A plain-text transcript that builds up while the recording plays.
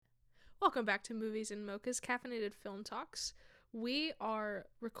Welcome back to Movies and Mocha's Caffeinated Film Talks. We are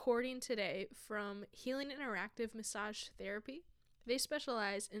recording today from Healing Interactive Massage Therapy. They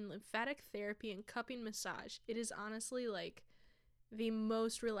specialize in lymphatic therapy and cupping massage. It is honestly like the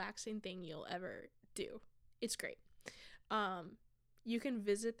most relaxing thing you'll ever do. It's great. You can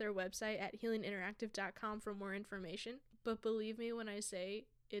visit their website at healinginteractive.com for more information, but believe me when I say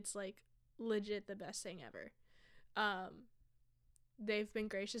it's like legit the best thing ever. They've been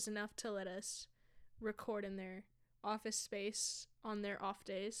gracious enough to let us record in their office space on their off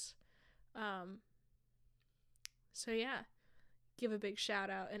days. So yeah, give a big shout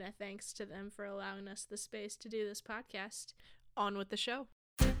out and a thanks to them for allowing us the space to do this podcast. On with the show.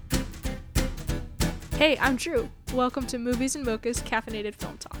 Hey, I'm Drew. Welcome to Movies and Mocha's Caffeinated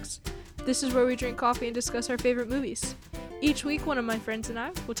Film Talks. This is where we drink coffee and discuss our favorite movies. Each week, one of my friends and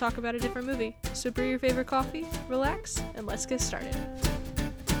I will talk about a different movie. So brew your favorite coffee, relax, and let's get started.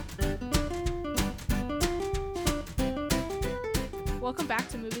 Welcome back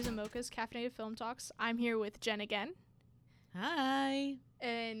to Movies and Mocha's Caffeinated Film Talks. I'm here with Jen again. Hi.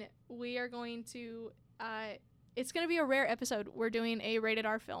 And we are going to, it's going to be a rare episode. We're doing a rated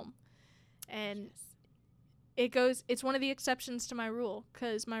R film. And it's one of the exceptions to my rule,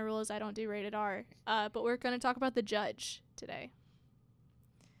 because my rule is I don't do rated R. But we're going to talk about The Judge today.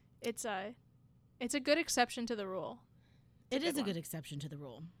 It's a good exception to the rule. It is a good exception to the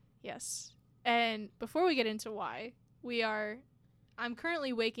rule. Yes. And before we get into why, I'm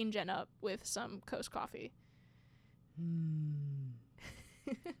currently waking Jen up with some Coast coffee.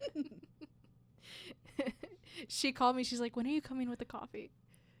 She called me. She's like, when are you coming with the coffee?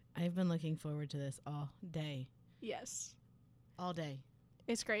 I've been looking forward to this all day. Yes. All day.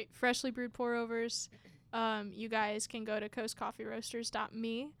 It's great. Freshly brewed pour-overs. You guys can go to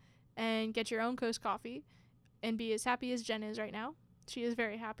coastcoffeeroasters.me and get your own Coast coffee and be as happy as Jen is right now. She is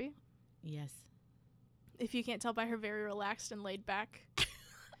very happy. Yes. If you can't tell by her very relaxed and laid back.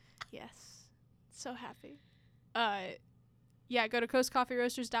 Yes. So happy. Yeah, go to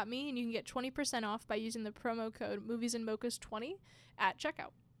coastcoffeeroasters.me and you can get 20% off by using the promo code moviesandmochas20 at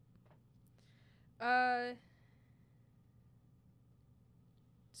checkout.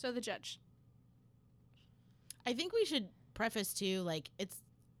 So The Judge. I think we should preface too, like,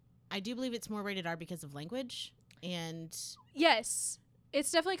 I do believe it's more rated R because of language, and yes, it's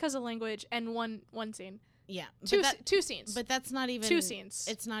definitely because of language and one scene. Yeah, two scenes. But that's not even 2 scenes.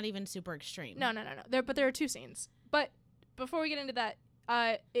 It's not even super extreme. No. There are 2 scenes. But before we get into that,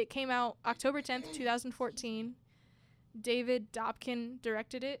 it came out October 10th, 2014. David Dobkin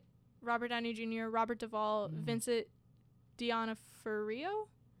directed it. Robert Downey Jr., Robert Duvall, Vincent D'Onofrio.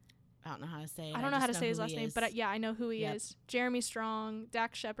 I don't know how to say it. I don't know how to say his last name, but I know who he is. Jeremy Strong,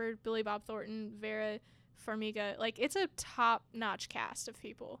 Dax Shepard, Billy Bob Thornton, Vera Farmiga. Like, it's a top-notch cast of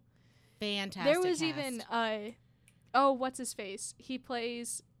people. Fantastic. There was cast. even what's his face? He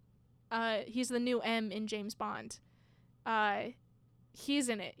plays he's the new M in James Bond. He's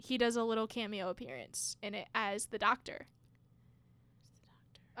in it. He does a little cameo appearance in it as the doctor.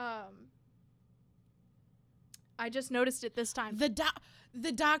 I just noticed it this time.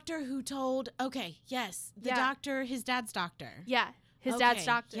 The doctor who told doctor, his dad's doctor. Yeah, his dad's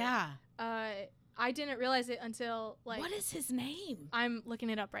doctor. Yeah. I didn't realize it until what is his name? I'm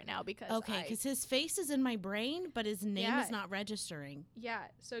looking it up right now because because his face is in my brain, but his name is not registering. Yeah,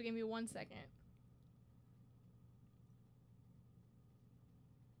 so give me 1 second.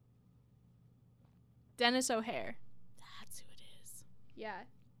 Dennis O'Hare. That's who it is. Yeah.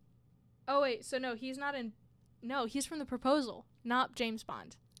 Oh wait, so no, he's not in. No, he's from The Proposal, not James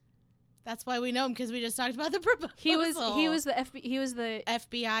Bond. That's why we know him, because we just talked about The Proposal. He was the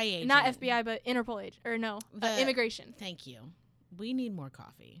FBI agent. Not FBI, but Interpol agent, or no, immigration. Thank you. We need more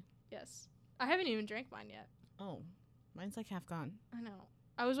coffee. Yes, I haven't even drank mine yet. Oh, mine's like half gone. I know.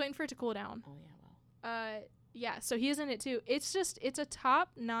 I was waiting for it to cool down. Oh yeah, well. Yeah. So he's in it too. It's a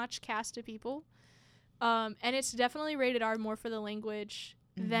top-notch cast of people, and it's definitely rated R more for the language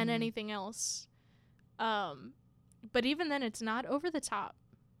than anything else. But even then, it's not over the top.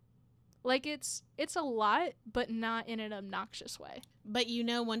 Like, it's a lot, but not in an obnoxious way. But do you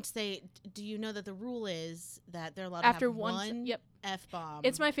know that the rule is that they're allowed to have one F-bomb?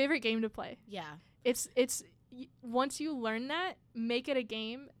 It's my favorite game to play. Yeah. It's once you learn that, make it a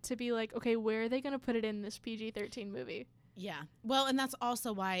game to be like, okay, where are they going to put it in this PG-13 movie? Yeah. Well, and that's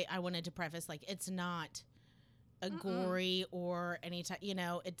also why I wanted to preface, like, it's not a gory or any type,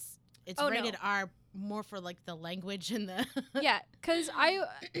 it's rated R more for, like, the language and the yeah, because I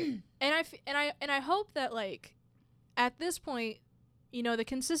hope that, like, at this point you know, the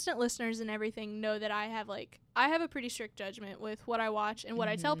consistent listeners and everything know that I have a pretty strict judgment with what I watch and what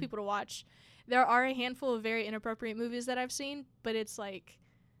I tell people to watch. There are a handful of very inappropriate movies that I've seen, but it's like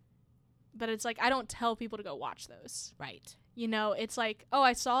I don't tell people to go watch those. Right. You know, it's like, oh,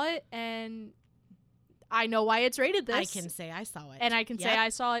 I saw it and I know why it's rated this. I can say I saw it. And I can say I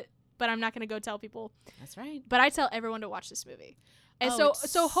saw it, but I'm not going to go tell people. That's right. But I tell everyone to watch this movie. And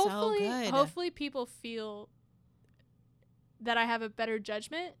so hopefully people feel that I have a better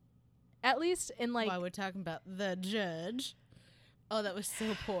judgment, at least in like. While we're talking about the judge. Oh, that was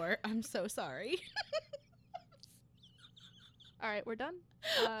so poor. I'm so sorry. All right, we're done.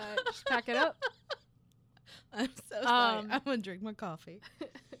 Just pack it up. I'm so sorry. I'm gonna drink my coffee.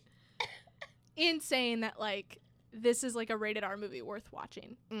 In saying that, like, this is like a rated R movie worth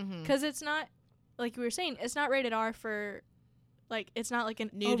watching, because it's not, like we were saying, it's not rated R for, like, it's not like a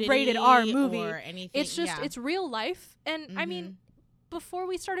rated R movie or anything. It's just it's real life, and I mean, before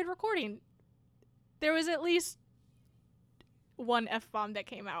we started recording, there was at least one F-bomb that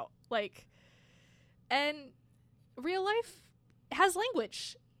came out, like, and real life has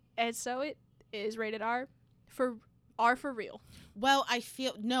language, and so it is rated R for real. Well, I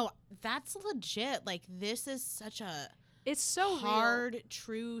feel that's legit. Like, this is such a it's so hard, real.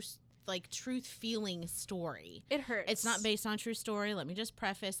 truth feeling story. It hurts. It's not based on true story. Let me just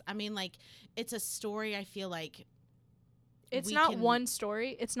preface. I mean, like, it's a story. I feel like it's not one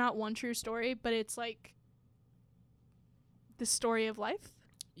story. It's not one true story, but it's like the story of life.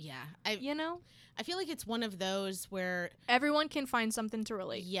 Yeah, I feel like it's one of those where everyone can find something to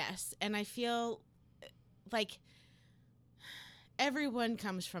relate. Yes, and I feel like everyone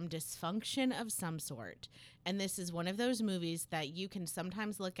comes from dysfunction of some sort, and this is one of those movies that you can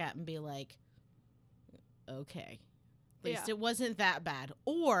sometimes look at and be like, okay, at least it wasn't that bad.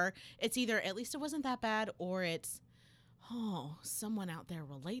 Or it's either at least it wasn't that bad, or it's, oh, someone out there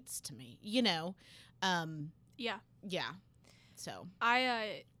relates to me, you know? Yeah. So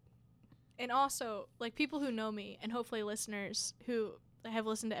and also, like, people who know me, and hopefully listeners who have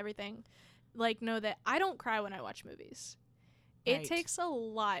listened to everything, like, know that I don't cry when I watch movies. Right. It takes a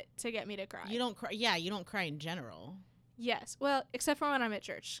lot to get me to cry. You don't cry. Yeah, you don't cry in general. Yes. Well, except for when I'm at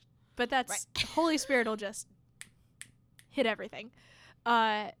church. But that's right. Holy Spirit will just hit everything.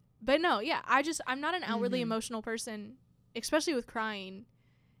 But no, yeah, I'm not an outwardly emotional person, especially with crying.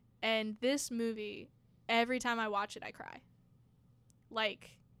 And this movie, every time I watch it, I cry.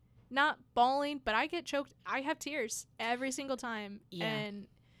 Like, not bawling, but I get choked. I have tears every single time. Yeah. And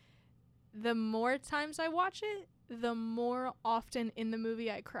the more times I watch it, the more often in the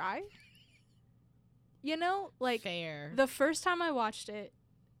movie I cry. You know, like, fair. The first time I watched it,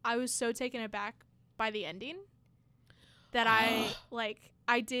 I was so taken aback by the ending that I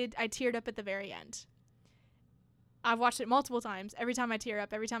teared up at the very end. I've watched it multiple times. Every time I tear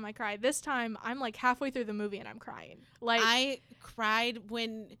up, every time I cry. This time, I'm like halfway through the movie and I'm crying. Like, I cried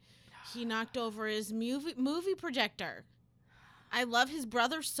when he knocked over his movie projector. I love his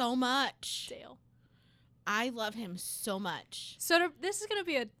brother so much. Dale. I love him so much. So this is gonna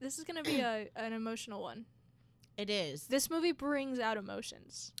be an emotional one. It is. This movie brings out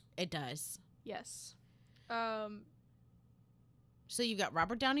emotions. It does. Yes. So you've got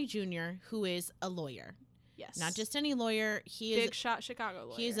Robert Downey Jr., who is a lawyer. Yes. Not just any lawyer. He is big shot Chicago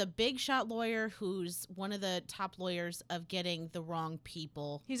lawyer. He is a big shot lawyer who's one of the top lawyers of getting the wrong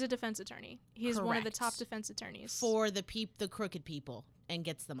people. He's a defense attorney. He's one of the top defense attorneys for the crooked people, and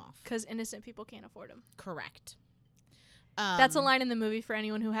gets them off because innocent people can't afford them. Correct. That's a line in the movie for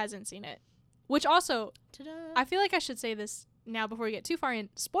anyone who hasn't seen it. Which also, ta-da. I feel like I should say this now before we get too far in.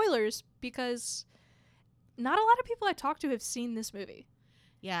 Spoilers, because not a lot of people I talk to have seen this movie.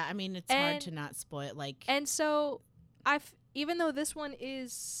 Yeah, I mean, it's hard to not spoil it. And so, even though this one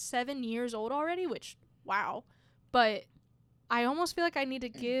is 7 years old already, which, wow, but I almost feel like I need to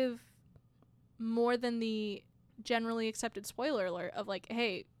give more than the generally accepted spoiler alert of, like,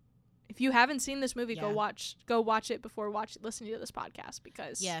 hey, if you haven't seen this movie, go watch it before listening to this podcast,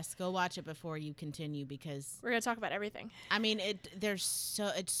 because yes, go watch it before you continue, because we're gonna talk about everything. I mean,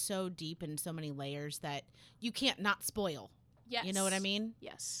 it's so deep and so many layers that you can't not spoil. Yes. You know what I mean?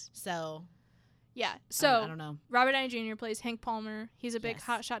 Yes. So. Yeah. So I don't know. Robert Downey Jr. plays Hank Palmer. He's a big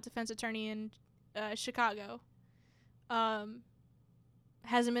hotshot defense attorney in Chicago. Hasn't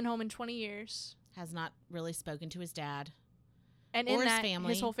been home in 20 years. Has not really spoken to his dad. And or in his that, family.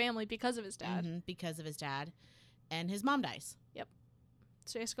 His whole family, because of his dad. Mm-hmm, because of his dad. And his mom dies. Yep.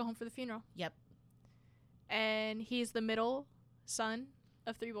 So he has to go home for the funeral. Yep. And he's the middle son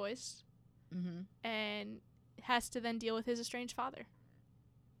of 3 boys. Mm-hmm. And has to then deal with his estranged father.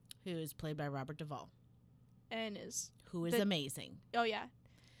 Who is played by Robert Duvall. And is who is amazing. Oh, yeah.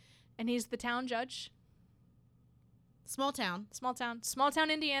 And he's the town judge. Small town,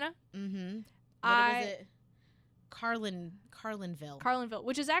 Indiana. Mm-hmm. What is it? Carlinville,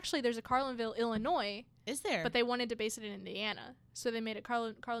 which is actually, there's a Carlinville, Illinois. Is there? But they wanted to base it in Indiana. So they made it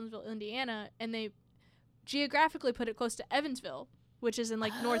Carlinville, Indiana, and they geographically put it close to Evansville, which is in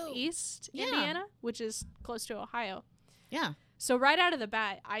like northeast Indiana, which is close to Ohio. Yeah. So right out of the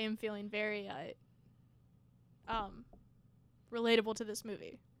bat, I am feeling very relatable to this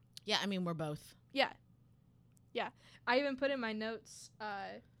movie. Yeah, I mean, we're both. Yeah. I even put in my notes,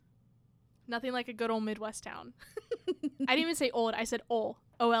 nothing like a good old Midwest town. I didn't even say old. I said ole.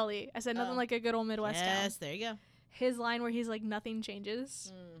 O-L-E. I said nothing like a good old Midwest town. Yes, there you go. His line where he's like, nothing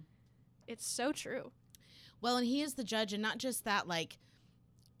changes. It's so true. Well, and he is the judge, and not just that, like,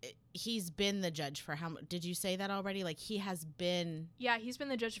 he's been the judge for how much? Did you say that already? Like, he has been. Yeah, he's been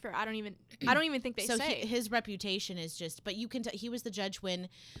the judge for, I don't even think they say. His reputation is just, but you can tell he was the judge when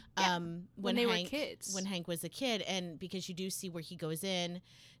they were kids. When Hank was a kid, and because you do see where he goes in,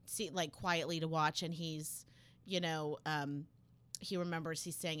 like quietly to watch, and he's, he remembers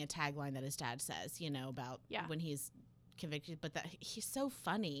he's saying a tagline that his dad says, about when he's convicted, but that he's so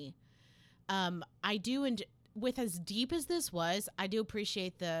funny. I do, and with as deep as this was, I do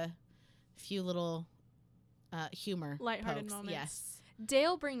appreciate the few little humor, lighthearted pokes. moments. Yes,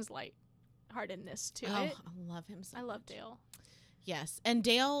 Dale brings lightheartedness to it. I love him so I love much. Dale. Yes, and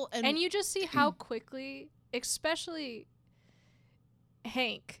Dale, and you just see how quickly, especially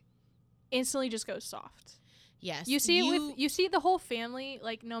Hank, instantly just goes soft. Yes, you see the whole family,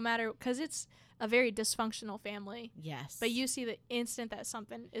 like, no matter, because it's a very dysfunctional family. Yes, but you see the instant that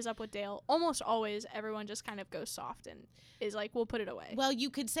something is up with Dale, almost always everyone just kind of goes soft and is like, we'll put it away. Well, you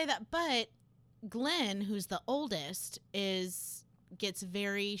could say that, but Glenn, who's the oldest, gets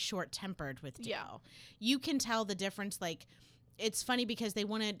very short-tempered with Dale. Yeah. You can tell the difference. Like, it's funny because they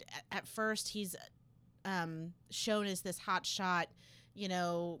wanted, at first, he's shown as this hotshot,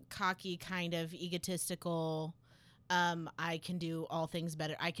 cocky, kind of egotistical, I can do all things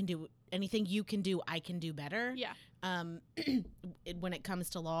better. I can do anything you can do, I can do better. Yeah. When it comes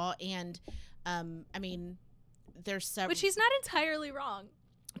to law. And, I mean, there's several. Which he's not entirely wrong.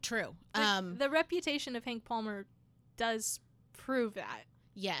 True. The reputation of Hank Palmer does prove that.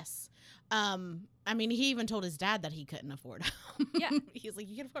 Yes. I mean, he even told his dad that he couldn't afford him. Yeah. He's like,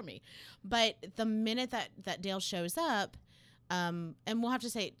 you can afford me. But the minute that Dale shows up, and we'll have to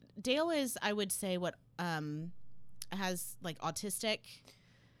say, Dale is, I would say, what has like autistic.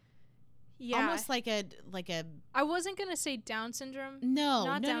 Yeah. Almost like a. I wasn't gonna say Down syndrome. No,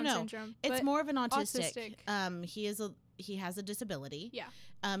 not no, Down no. syndrome. It's more of an autistic. He has a disability.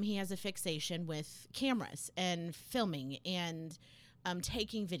 Yeah. He has a fixation with cameras and filming and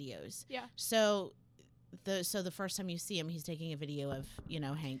taking videos. Yeah. So the first time you see him, he's taking a video of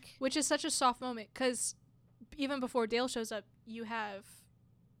Hank, which is such a soft moment because even before Dale shows up, you have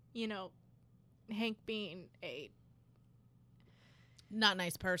Hank being a not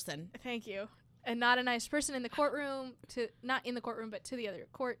nice person. Thank you. And not a nice person in the courtroom, not in the courtroom, but to the other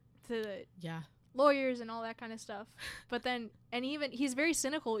court, to the lawyers and all that kind of stuff. But then, and even he's very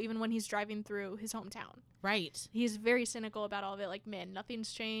cynical even when he's driving through his hometown. Right. He's very cynical about all of it. Like, man,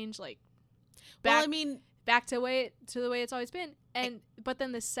 nothing's changed. Like, back to the way it's always been. And but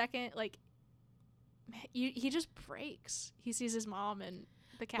then the second, like, he just breaks. He sees his mom and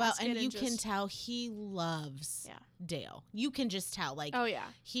the casket. Well, and you can tell he loves Dale. You can just tell, like, oh yeah,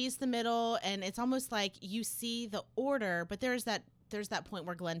 he's the middle, and it's almost like you see the order, but there's that point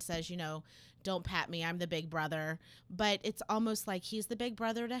where Glenn says, don't pat me, I'm the big brother. But it's almost like he's the big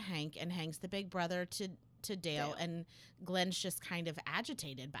brother to Hank, and Hank's the big brother to Dale, and Glenn's just kind of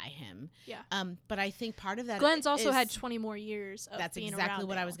agitated by him. Yeah. But I think part of that Glenn's also had 20 more years of that's being exactly around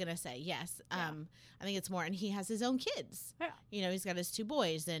what Dale. I was gonna say. Yes. Yeah. I think it's more, and he has his own kids. Yeah. He's got his 2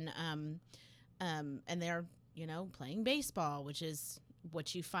 boys, and they're playing baseball, which is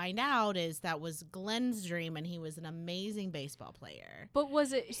what you find out is that was Glenn's dream, and he was an amazing baseball player. But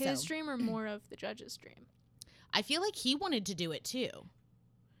was it his dream or more of the judge's dream? I feel like he wanted to do it too.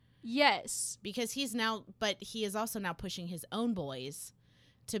 Yes. Because he is also now pushing his own boys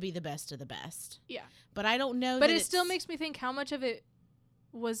to be the best of the best. Yeah. But I don't know. But it still makes me think how much of it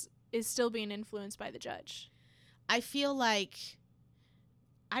is still being influenced by the judge. I feel like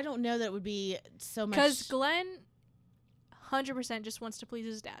I don't know that it would be so much. Because Glenn 100% just wants to please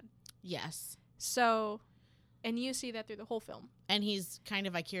his dad. Yes. So, and you see that through the whole film. And he's kind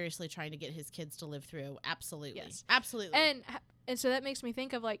of vicariously trying to get his kids to live through. Absolutely. Yes. Absolutely. And so that makes me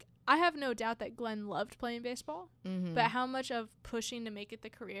think of, like, I have no doubt that Glenn loved playing baseball, but how much of pushing to make it the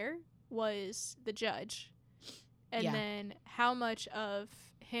career was the judge And Yeah. then how much of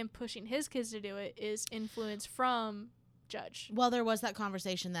him pushing his kids to do it is influence from Judge. Well, there was that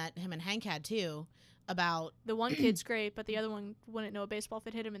conversation that him and Hank had too about The one kid's great, but the other one wouldn't know a baseball if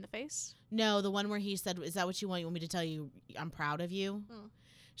it hit him in the face. no, the one where he said, "Is that what you want? You want me to tell you I'm proud of you?" Mm.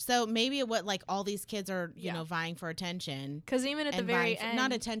 So maybe what like all these kids are, you Yeah. know, vying for attention. Because even at the and very vying for, end,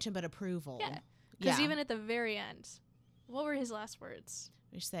 not attention but approval. Yeah. because Yeah. even at the very end, what were his last words?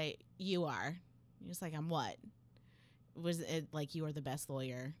 We say, "You are." He was like, "I'm what?" Was it like you are the best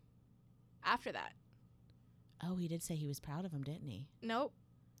lawyer? After that, Oh, he did say he was proud of him, didn't he? nope.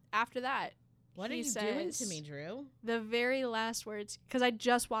 After that, What are he you doing to says me, Drew? the very last words, because I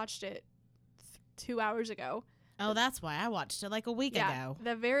just watched it 2 hours ago. Oh, that's why I watched it like a week ago.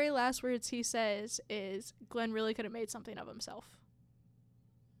 The very last words he says is, Glenn really could have made something of himself.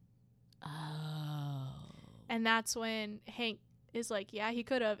 Oh. And that's when Hank is like, yeah, he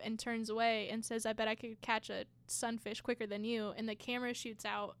could have, and turns away and says, I bet I could catch a sunfish quicker than you. And the camera shoots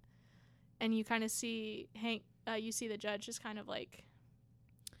out, and you kind of see Hank, you see the judge just kind of like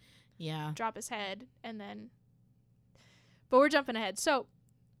Yeah. drop his head, and then, but we're jumping ahead. So,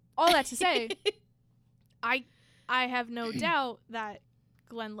 all that to say, I have no doubt that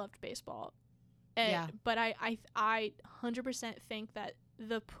Glenn loved baseball. Yeah. But I 100% think that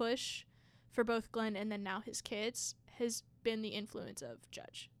the push for both Glenn and then now his kids has been the influence of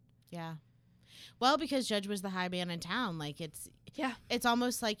Judge. Yeah. Well, because Judge was the high man in town, like it's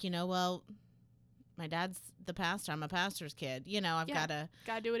almost like, you know, well, my dad's the pastor, I'm a pastor's kid. You know, I've Yeah.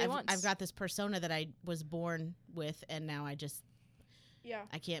 gotta do what he wants. I've got this persona that I was born with, and now I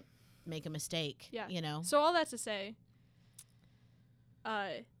can't make a mistake. Yeah. You know. So all that to say,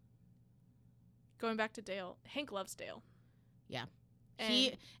 going back to Dale, Hank loves Dale. Yeah.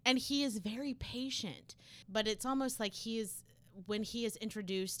 And he is very patient, but it's almost like when he is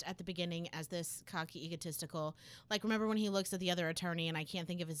introduced at the beginning as this cocky, egotistical, like remember when he looks at the other attorney, and I can't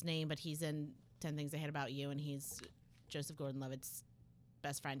think of his name, but he's in 10 Things I Hate About You, and he's Joseph Gordon-Levitt's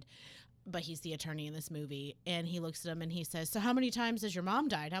best friend, but he's the attorney in this movie, and he looks at him and he says, so how many times has your mom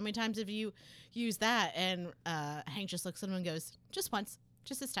died? How many times have you used that? And Hank just looks at him and goes, just once,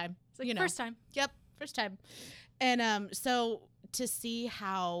 just this time. it's like, you know. first time. Yep, first time. And so to see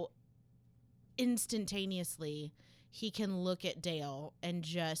how instantaneously he can look at Dale and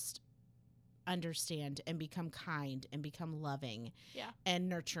just understand and become kind and become loving and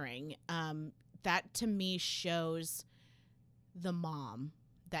nurturing, that to me shows the mom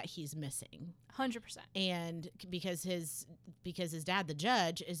that he's missing. 100%. And because his dad, the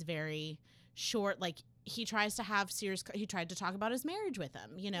judge, is very short, like he tried to talk about his marriage with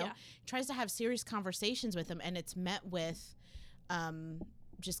him, you know. He tries to have serious conversations with him, and it's met with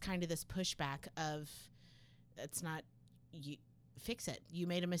just kind of this pushback of, it's not, you fix it, you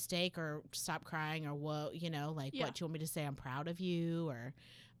made a mistake, or stop crying, or whoa, you know, like what, do you want me to say I'm proud of you? Or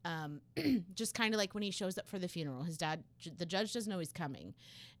just kind of like when he shows up for the funeral, his dad, the judge, doesn't know he's coming,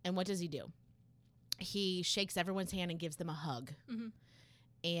 and what does he do? He shakes everyone's hand and gives them a hug. Mm-hmm.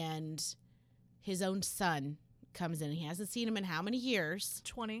 And his own son comes in. He hasn't seen him in how many years?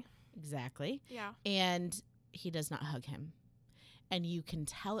 20. Exactly. Yeah. And he does not hug him. And you can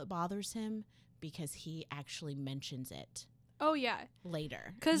tell it bothers him because he actually mentions it. Oh, yeah.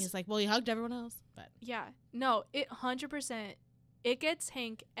 Later. 'Cause he's like, well, he hugged everyone else. But yeah. No, it 100%. It gets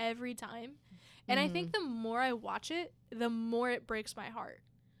Hank every time. And I think the more I watch it, the more it breaks my heart.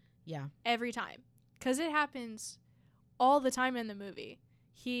 Yeah. Every time. Because it happens all the time in the movie.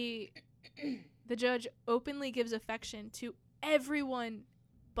 The judge openly gives affection to everyone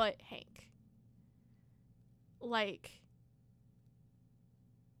but Hank. Like,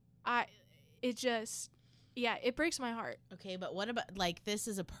 it breaks my heart. Okay, but what about, like, this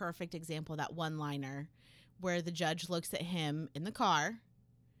is a perfect example, that one-liner where the judge looks at him in the car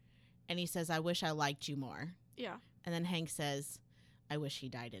and he says, I wish I liked you more. Yeah. And then Hank says, I wish he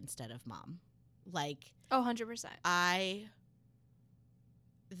died instead of Mom. Like, oh, 100%. I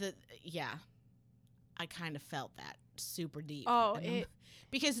kind of felt that super deep. Oh,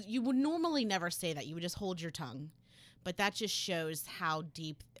 because you would normally never say that. You would just hold your tongue. But that just shows how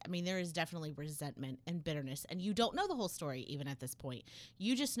deep, I mean, there is definitely resentment and bitterness. And you don't know the whole story even at this point.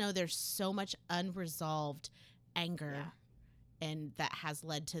 You just know there's so much unresolved anger and that has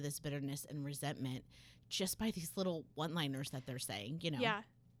led to this bitterness and resentment just by these little one-liners that they're saying, you know? Yeah.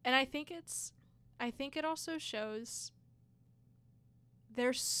 And I think it also shows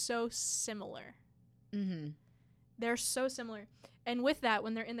they're so similar. Mm-hmm. They're so similar. And with that,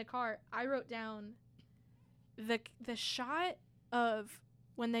 when they're in the car, I wrote down the shot of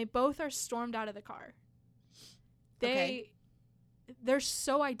when they both are stormed out of the car. They're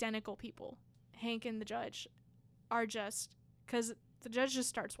so identical people, Hank and the judge. are just, because the judge just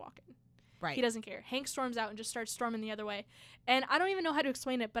starts walking. Right. He doesn't care. Hank storms out and just starts storming the other way. And I don't even know how to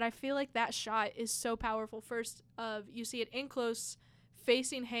explain it, but I feel like that shot is so powerful. First, you see it in close,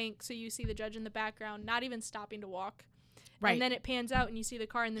 facing Hank, so you see the judge in the background, not even stopping to walk. Right. And then it pans out, and you see the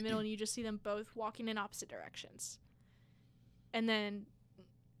car in the middle, and you just see them both walking in opposite directions. And then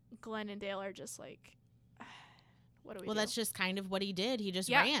Glenn and Dale are just like, what do we do? Well, that's just kind of what he did. He just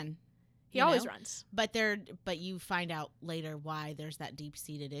Yeah. ran. He always runs. But you find out later why there's that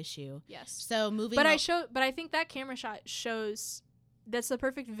deep-seated issue. Yes. So moving But I think that camera shot shows that's the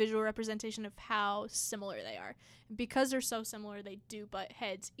perfect visual representation of how similar they are. Because they're so similar, they do butt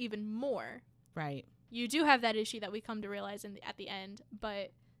heads even more. Right. You do have that issue that we come to realize at the end,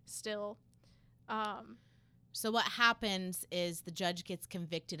 but still. So what happens is the judge gets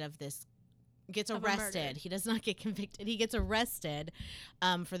convicted of this, gets Of a murder. arrested. He does not get convicted. He gets arrested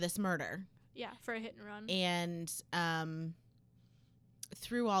for this murder. Yeah, for a hit and run. And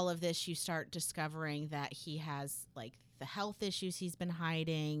through all of this, you start discovering that he has like the health issues he's been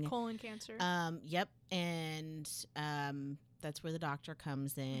hiding. Colon cancer. Yep. And that's where the doctor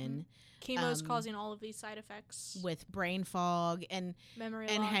comes in. Chemo's causing all of these side effects. With brain fog and Memory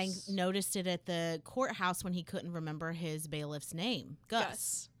and loss. Hank noticed it at the courthouse when he couldn't remember his bailiff's name,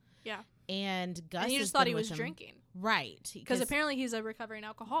 Gus. Yeah. And Gus, And he has just thought been he was with him- drinking. right? Because apparently he's a recovering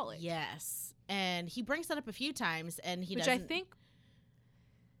alcoholic. yes, and he brings that up a few times, and Which I think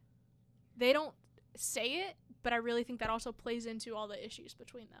they don't say it, but I really think that also plays into all the issues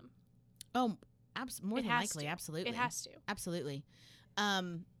between them. Oh, more It than has likely, to. absolutely, It has to. absolutely.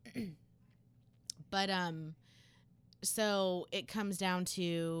 But so it comes down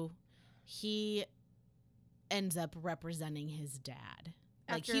to he ends up representing his dad.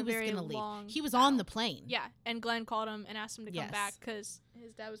 Like After he a was very gonna leave. long He was battle. on the plane. Yeah, and Glenn called him and asked him to come Yes. back because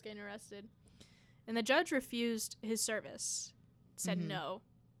his dad was getting arrested. And the judge refused his service, said Mhm. no.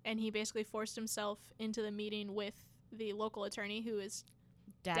 And he basically forced himself into the meeting with the local attorney, who is,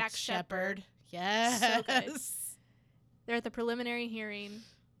 Dax Shepard. Shepard. Yes. So good. They're at the preliminary hearing,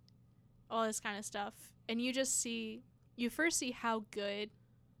 all this kind of stuff. And you first see how good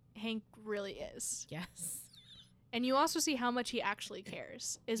Hank really is. Yes. And you also see how much he actually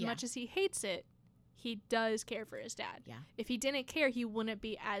cares. As Yeah. much as he hates it, he does care for his dad. Yeah. If he didn't care, he wouldn't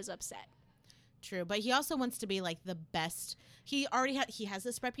be as upset. True, but he also wants to be like the best. He already he has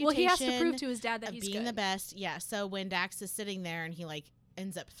this reputation. Well, he has to prove to his dad that of he's being good. the best. Yeah. So when Dax is sitting there and he like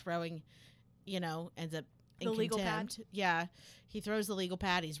ends up throwing, ends up in The legal pad. contempt. Yeah. He throws the legal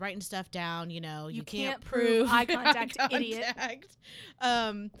pad. He's writing stuff down. You can't can't prove eye contact, eye idiot. contact.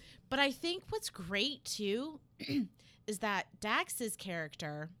 But I think what's great too is that Dax's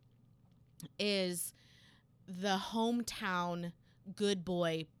character is the hometown good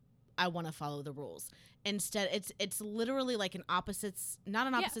boy. I want to follow the rules. Instead, it's literally like an opposites, not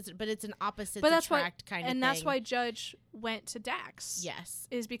an opposites, but it's an opposites attract kind of thing. And that's why Judge went to Dax. Yes.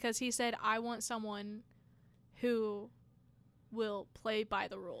 Is because he said, I want someone who will play by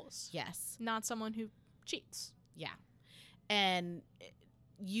the rules. Yes. Not someone who cheats. Yeah. And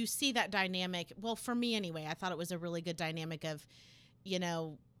you see that dynamic. Well, for me anyway, I thought it was a really good dynamic of,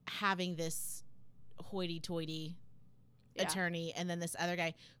 having this hoity-toity attorney and then this other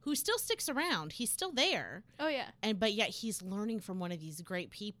guy who still sticks around. He's still there. Oh, yeah. But yet he's learning from one of these great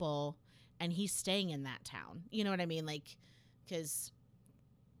people and he's staying in that town. You know what I mean? Like, because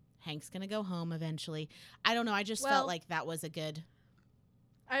Hank's going to go home eventually. I don't know. I just felt like that was a good...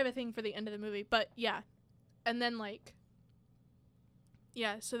 I have a thing for the end of the movie, but yeah. And then,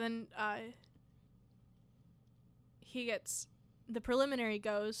 so then he gets... The preliminary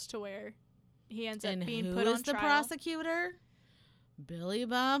goes to where he ends up being put on trial. And who is the prosecutor? Billy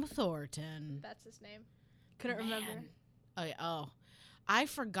Bob Thornton. That's his name. Couldn't remember. Oh, yeah. Oh, I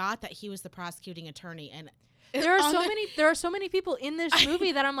forgot that he was the prosecuting attorney. And there are so many people in this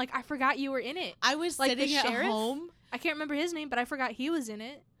movie that I'm like, I forgot you were in it. I was like sitting the at sheriff? home. I can't remember his name, but I forgot he was in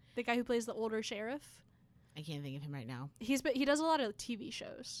it. The guy who plays the older sheriff. I can't think of him right now. He does a lot of TV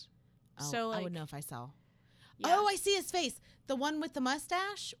shows. Oh, so I would know if I saw. Yeah. Oh, I see his face. The one with the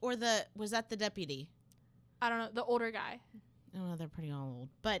mustache, or was that the deputy? I don't know. The older guy. I don't know. They're pretty old.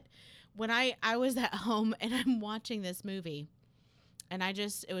 But when I was at home and I'm watching this movie, and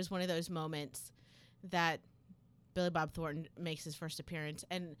it was one of those moments that Billy Bob Thornton makes his first appearance,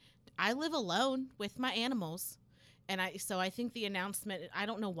 and I live alone with my animals, and so I think the announcement. I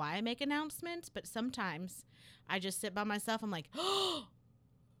don't know why I make announcements, but sometimes I just sit by myself. I'm like, oh,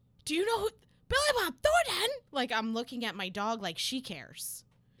 do you know who? Billy Bob Thornton! Like, I'm looking at my dog like she cares.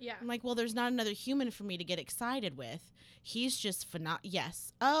 Yeah. I'm like, well, there's not another human for me to get excited with. He's just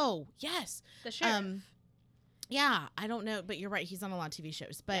Yes. Oh, yes. The sheriff. Yeah, I don't know, but you're right. He's on a lot of TV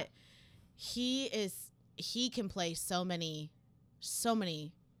shows, but he can play so many.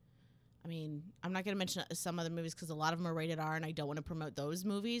 I mean, I'm not going to mention some other movies because a lot of them are rated R, and I don't want to promote those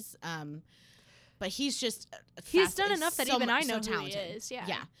movies. But he's just he's done enough that even I know who he is.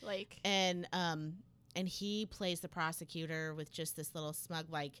 Yeah, like and he plays the prosecutor with just this little smug,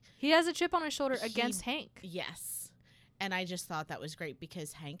 like he has a chip on his shoulder against Hank. Yes, and I just thought that was great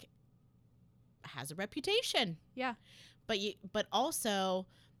because Hank has a reputation. Yeah, but also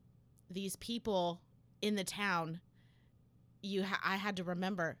these people in the town, I had to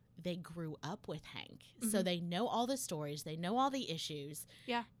remember they grew up with Hank, so they know all the stories, they know all the issues.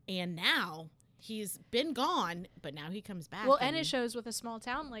 Yeah, and now he's been gone, but now he comes back. Well, and it shows with a small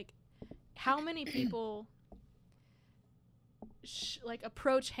town, like how many people like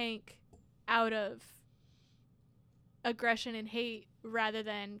approach Hank out of aggression and hate rather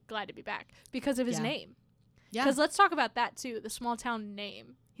than glad to be back because of his name. Yeah. Because let's talk about that too. The small town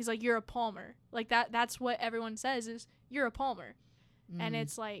name. He's like, you're a Palmer. Like that's what everyone says is you're a Palmer. And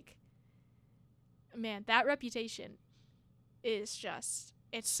it's like, man, that reputation is just,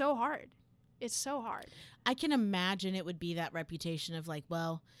 it's so hard. It's so hard. I can imagine it would be that reputation of like,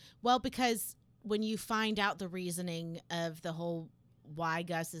 well, because when you find out the reasoning of the whole why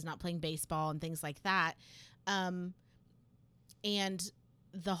Gus is not playing baseball and things like that, and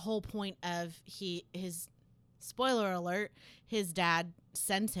the whole point of his spoiler alert, his dad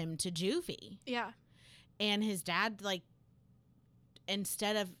sends him to juvie. Yeah. And his dad, like,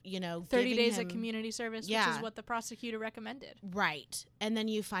 instead of, 30 days of community service, which is what the prosecutor recommended. Right. And then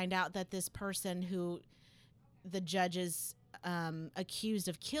you find out that this person who the judge is accused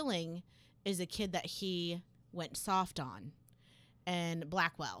of killing is a kid that he went soft on, and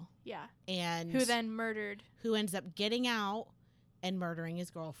Blackwell. Yeah. And who then murdered. Who ends up getting out and murdering his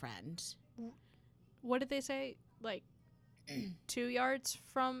girlfriend. What did they say? Like 2 yards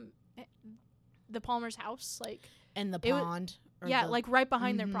from the Palmer's house? Like. And the pond. Yeah, like right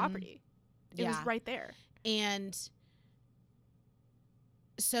behind their property. It was right there. And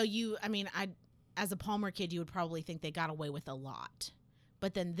so as a Palmer kid, you would probably think they got away with a lot.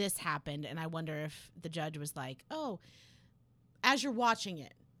 But then this happened, and I wonder if the judge was like, oh, as you're watching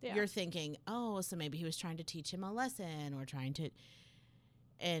it, you're thinking, oh, so maybe he was trying to teach him a lesson or trying to,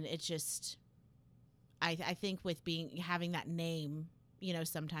 and it's just, I think with having that name,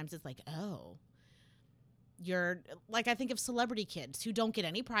 sometimes it's like, oh, you're like, I think of celebrity kids who don't get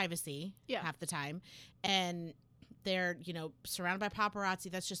any privacy half the time, and they're, surrounded by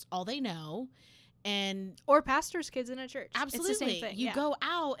paparazzi. That's just all they know. Or pastors' kids in a church. Absolutely. It's the same thing. You go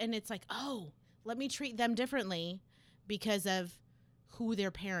out and it's like, oh, let me treat them differently because of who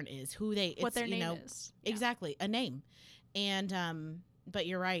their parent is, what their name is. Yeah. Exactly. A name. And, but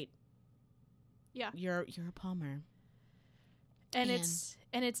you're right. Yeah. You're a Palmer. And it's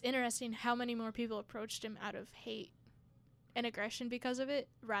interesting how many more people approached him out of hate and aggression because of it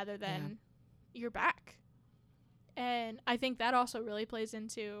rather than you're back. And I think that also really plays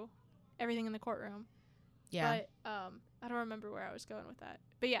into everything in the courtroom. Yeah. But I don't remember where I was going with that.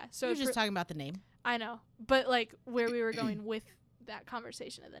 But yeah, so you're just talking about the name. I know. But like where we were going with that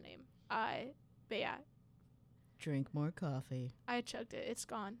conversation of the name. But yeah. Drink more coffee. I chugged it. It's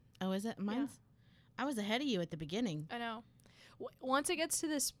gone. Oh, is it? Mine's I was ahead of you at the beginning. I know. Once it gets to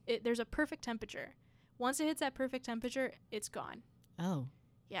this, there's a perfect temperature. Once it hits that perfect temperature, it's gone. Oh.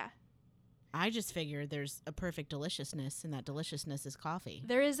 Yeah. I just figured there's a perfect deliciousness, and that deliciousness is coffee.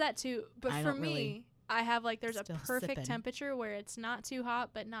 There is that too. But for me, I have like, there's a perfect temperature where it's not too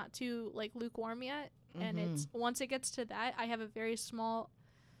hot, but not too like lukewarm yet. Mm-hmm. And it's once it gets to that, I have a very small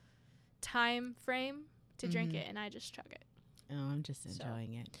time frame to drink it, and I just chug it. Oh, I'm just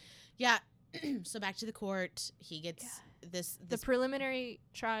enjoying it. Yeah. So back to the court. He gets this. The preliminary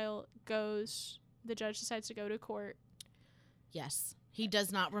trial goes. The judge decides to go to court. Yes. He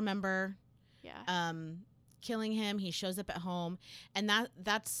does not remember. Yeah. Killing him. He shows up at home, and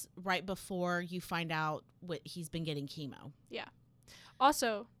that's right before you find out what he's been getting chemo. Yeah.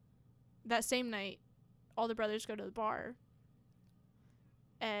 Also, that same night, all the brothers go to the bar,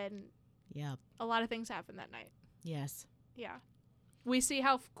 and a lot of things happen that night. Yes. Yeah. We see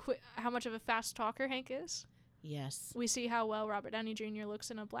how much of a fast talker Hank is. Yes. We see how well Robert Downey Jr.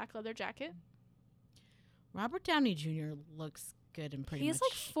 looks in a black leather jacket. Robert Downey Jr. looks good and pretty much. He's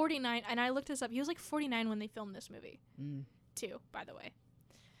like 49, and I looked this up. He was like 49 when they filmed this movie, too, by the way.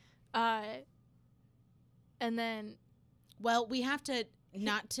 And then... Well, we have to,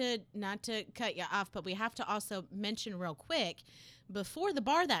 not to cut you off, but we have to also mention real quick, before the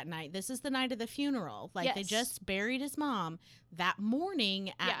bar that night, this is the night of the funeral. Like, they just buried his mom. That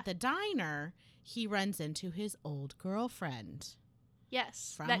morning at the diner, he runs into his old girlfriend.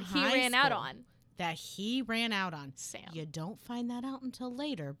 Yes, From that he high ran out school. on. That he ran out on. Sam. You don't find that out until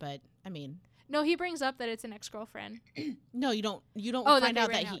later, but I mean, No, he brings up that it's an ex-girlfriend. no, you don't. You don't Oh, that find they out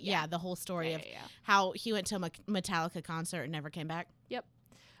ran that he. out, yeah. The whole story of Yeah. how he went to a Metallica concert and never came back.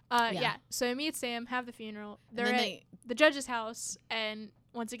 Yeah. So he meets Sam, have the funeral. They're And at then the judge's house, and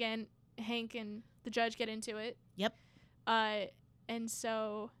once again, Hank and the judge get into it. Yep. And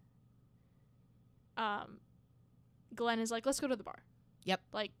so, Glenn is like, let's go to the bar. Yep.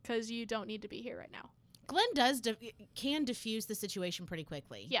 Like, because you don't need to be here right now. Glenn can diffuse the situation pretty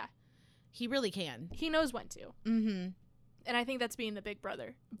quickly. Yeah. He really can. He knows when to. Mm-hmm. And I think that's being the big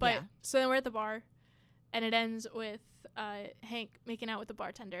brother. But Yeah. so then we're at the bar, and it ends with Hank making out with the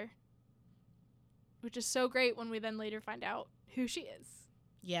bartender, which is so great when we then later find out who she is.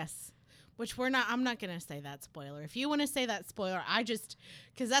 Yes. Which I'm not going to say that spoiler. If you want to say that spoiler,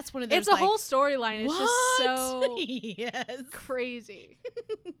 because that's one of those. It's a whole storyline. It's just so yes. crazy.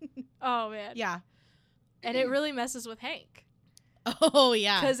 Oh, man. Yeah. And it really messes with Hank. Oh,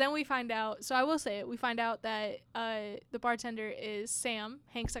 yeah. Because then we find out, so I will say it, we find out that the bartender is Sam,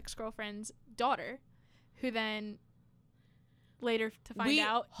 Hank's ex-girlfriend's daughter, who then later to find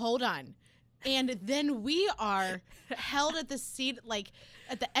out. Hold on. And then we are held at the seat, like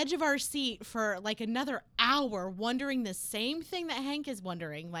at the edge of our seat for like another hour, wondering the same thing that Hank is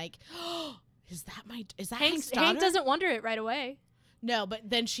wondering. Like, oh, is that Hank's daughter? Hank doesn't wonder it right away. No, but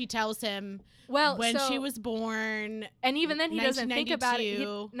then she tells him when she was born. And even then he doesn't think about it.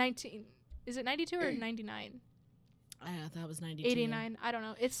 1992. Is it 92 or 99? I thought it was 92. 89. I don't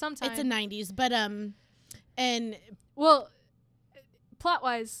know. It's sometime. It's the 90s, but and well,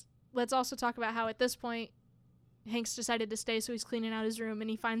 plot-wise, let's also talk about how at this point Hank's decided to stay, so he's cleaning out his room and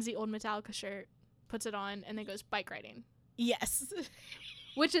he finds the old Metallica shirt, puts it on, and then goes bike riding. yes.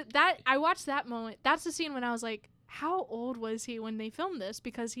 Which I watched that moment. That's the scene when I was like, how old was he when they filmed this?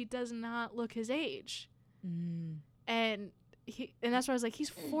 Because he does not look his age. Mm. And that's why I was like, he's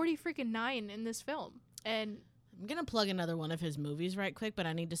 49 in this film. And I'm going to plug another one of his movies right quick, but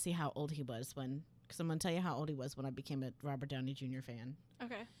I need to see how old he was because I'm going to tell you how old he was when I became a Robert Downey Jr. fan.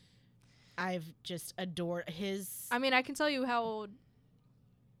 okay. I've just adored his... I mean, I can tell you how old...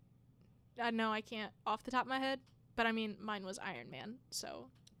 I know I can't off the top of my head, but I mean, mine was Iron Man, so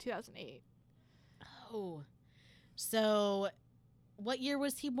 2008. Oh. So, what year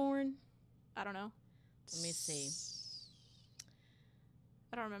was he born? I don't know. Let me see.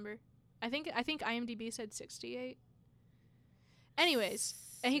 I don't remember. I think IMDb said 68. Anyways,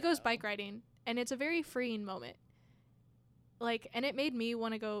 and he goes bike riding, and it's a very freeing moment. Like, and it made me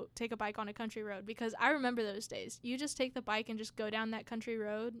want to go take a bike on a country road because I remember those days. You just take the bike and just go down that country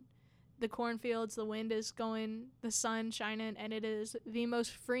road. The cornfields, the wind is going, the sun shining, and it is the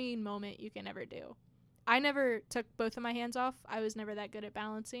most freeing moment you can ever do. I never took both of my hands off. I was never that good at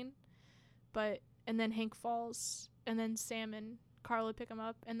balancing. And then Hank falls, and then Sam and Carla pick him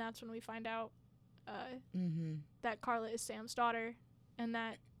up, and that's when we find out that Carla is Sam's daughter, and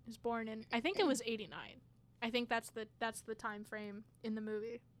that is born in, I think it was 89. I think that's the time frame in the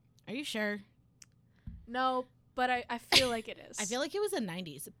movie. Are you sure? No, but I feel like it is. I feel like it was the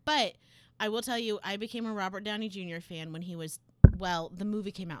 90s. But I will tell you, I became a Robert Downey Jr. fan when he was, the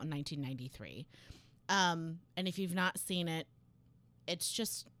movie came out in 1993. And if you've not seen it,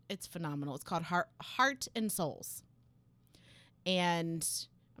 it's phenomenal. It's called Heart and Souls. And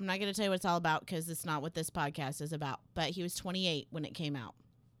I'm not going to tell you what it's all about because it's not what this podcast is about. But he was 28 when it came out.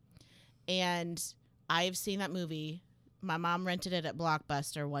 And I've seen that movie. My mom rented it at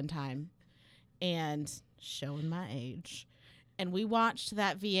Blockbuster one time. And showing my age. And we watched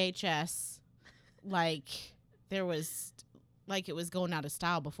that VHS like it was going out of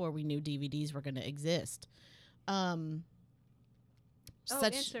style before we knew DVDs were going to exist.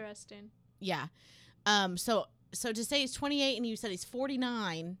 Interesting. Yeah. So to say he's 28 and you said he's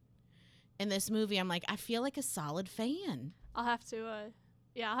 49 in this movie, I'm like, I feel like a solid fan. I'll have to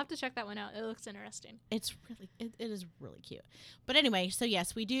check that one out. It looks interesting. It is really cute. But anyway, so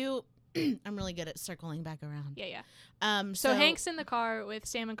yes, we do. I'm really good at circling back around. Yeah. So Hank's in the car with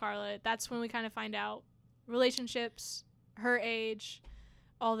Sam and Carla. That's when we kind of find out relationships, her age,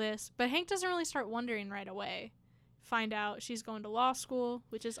 all this. But Hank doesn't really start wondering right away. Find out she's going to law school,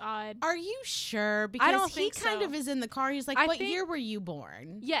 which is odd. Are you sure? Because I don't he think kind so. of is in the car. He's like, what year were you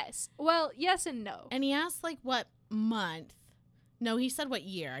born? Yes. Well, yes and no. And he asked like what month. No, he said what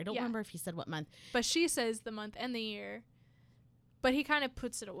year. I don't remember if he said what month. But she says the month and the year. But he kind of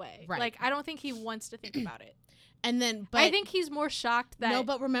puts it away. Right. Like, I don't think he wants to think about it. And then, but I think he's more shocked that... No,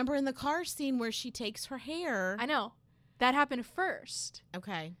 but remember in the car scene where she takes her hair. I know. That happened first.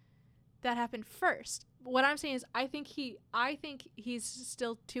 Okay. that happened first. What I'm saying is I think he's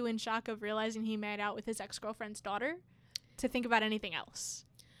still too in shock of realizing he made out with his ex-girlfriend's daughter to think about anything else.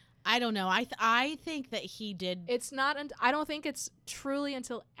 I don't know. I think that he did. It's not. I don't think it's truly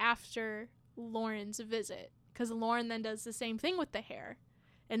until after Lauren's visit, because Lauren then does the same thing with the hair,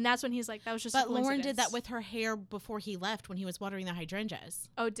 and that's when he's like, "That was just." But a coincidence. Lauren did that with her hair before he left when he was watering the hydrangeas.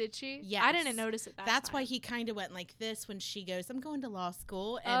 Oh, did she? Yes. I didn't notice it. That's why he kind of went like this when she goes, "I'm going to law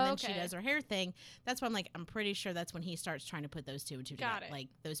school," and then she does her hair thing. That's why I'm like, I'm pretty sure that's when he starts trying to put those two and two together, like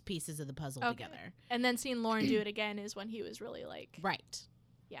those pieces of the puzzle together. And then seeing Lauren do it again is when he was really like, right,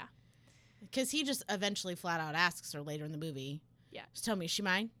 yeah. Because he just eventually flat out asks her later in the movie. Yeah. Just tell me, is she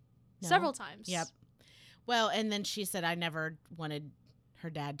mine? No? Several times. Yep. Well, and then she said, I never wanted her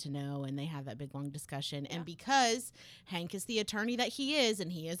dad to know, and they have that big long discussion. Yeah. And because Hank is the attorney that he is,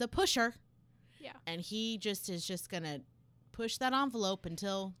 and he is a pusher. Yeah. And he just is just going to push that envelope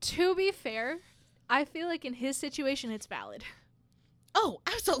until. To be fair, I feel like in his situation, it's valid. Oh,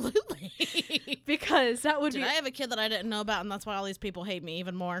 absolutely. Because that would Did I have a kid that I didn't know about, and that's why all these people hate me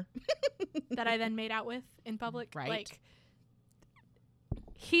even more? That I then made out with in public? Right. Like,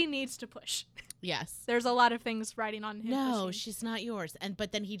 he needs to push. Yes. There's a lot of things riding on him. No, pushing. she's not yours.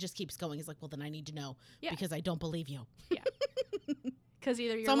 But then he just keeps going. He's like, well, then I need to know because I don't believe you. Yeah. Because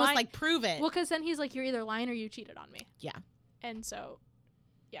either you're it's almost lying. like, prove it. Well, because then he's like, you're either lying or you cheated on me. Yeah. And so,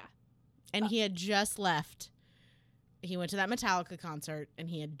 yeah. And he had just left. He went to that Metallica concert, and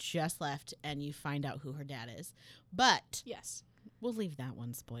he had just left, and you find out who her dad is. But yes, we'll leave that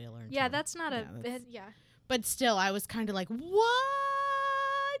one spoiler. Yeah, that's not yeah. But still, I was kind of like, what?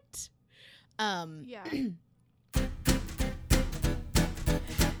 Yeah.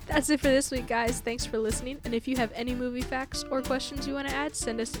 That's it for this week, guys. Thanks for listening. And if you have any movie facts or questions you want to add,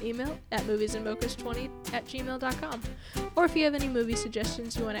 send us an email at moviesandmochas20@gmail.com. Or if you have any movie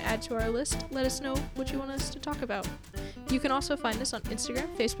suggestions you want to add to our list, let us know what you want us to talk about. You can also find us on Instagram,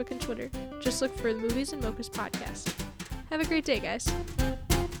 Facebook, and Twitter. Just look for the Movies and Mochas podcast. Have a great day, guys.